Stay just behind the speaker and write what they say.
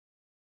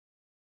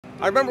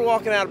I remember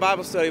walking out of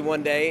Bible study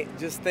one day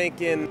just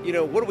thinking, you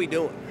know, what are we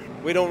doing?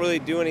 We don't really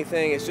do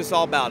anything. It's just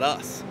all about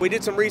us. We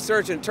did some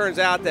research and it turns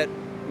out that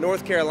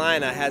North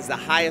Carolina has the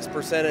highest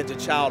percentage of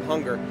child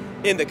hunger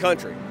in the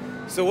country.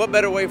 So what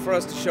better way for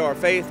us to show our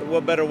faith?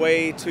 What better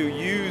way to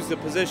use the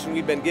position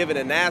we've been given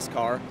in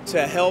NASCAR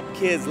to help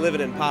kids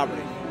living in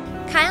poverty?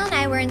 Kyle and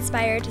I were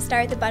inspired to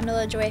start the Bundle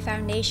of Joy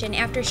Foundation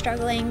after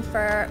struggling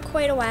for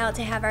quite a while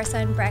to have our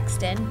son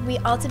Brexton. We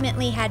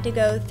ultimately had to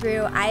go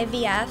through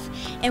IVF,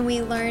 and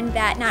we learned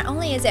that not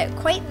only is it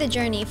quite the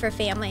journey for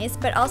families,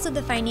 but also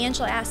the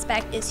financial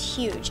aspect is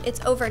huge. It's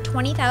over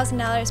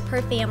 $20,000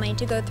 per family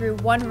to go through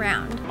one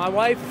round. My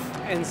wife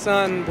and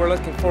son were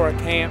looking for a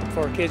camp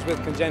for kids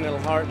with congenital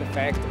heart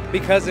defect.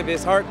 Because of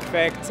his heart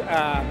defect,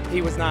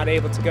 he was not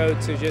able to go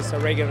to just a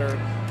regular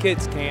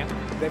kids camp.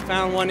 They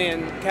found one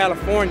in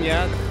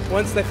California.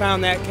 Once they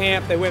found that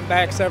camp, they went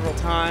back several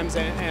times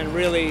and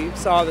really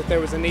saw that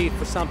there was a need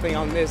for something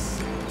on this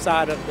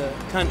side of the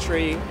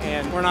country,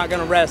 and we're not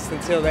going to rest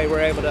until they were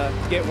able to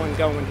get one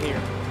going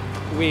here.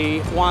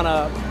 We want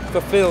to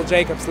fulfill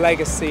Jacob's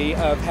legacy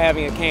of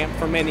having a camp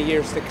for many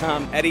years to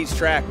come. At each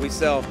track we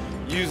sell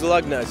used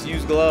lug nuts,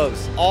 used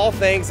gloves, all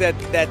things that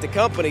the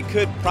company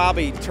could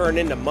probably turn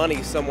into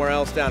money somewhere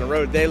else down the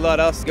road. They let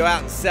us go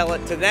out and sell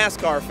it to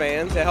NASCAR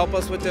fans to help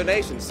us with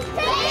donations.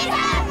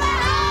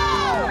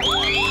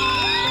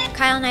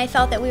 Kyle and I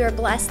felt that we were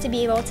blessed to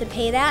be able to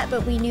pay that,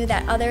 but we knew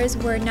that others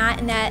were not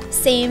in that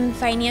same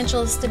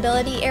financial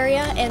stability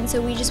area, and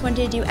so we just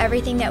wanted to do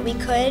everything that we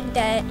could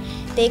that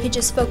they could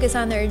just focus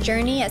on their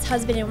journey as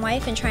husband and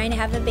wife and trying to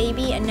have a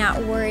baby and not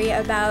worry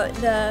about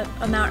the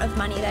amount of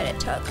money that it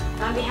took.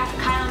 On behalf of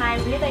Kyle and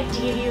I, we'd like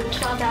to give you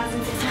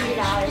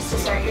 $12,600 to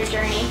start your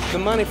journey. The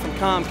money from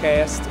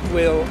Comcast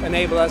will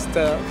enable us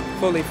to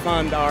fully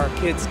fund our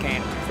kids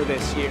camp for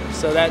this year.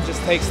 So that just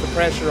takes the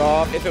pressure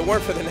off. If it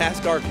weren't for the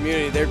NASCAR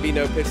community, there'd be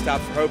no pit stop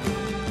for Hope.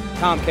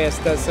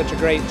 Comcast does such a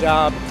great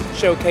job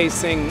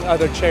showcasing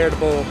other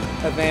charitable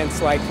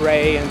events like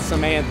Wright and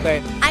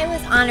Samantha. I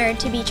was honored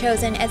to be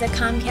chosen as a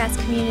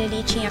Comcast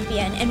Community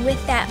Champion, and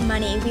with that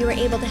money we were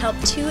able to help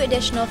 2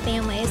 additional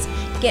families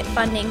get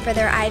funding for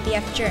their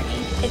IVF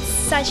journey. It's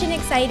such an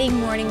exciting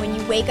morning when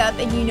you wake up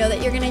and you know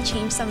that you're going to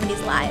change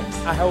somebody's lives.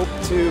 I hope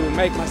to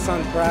make my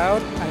son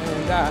proud,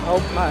 and I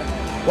hope my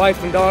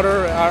wife and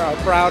daughter are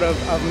proud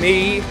of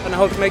me, and I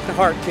hope to make the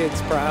Hart kids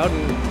proud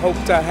and hope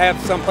to have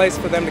some place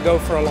for them to go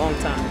for a long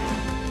time.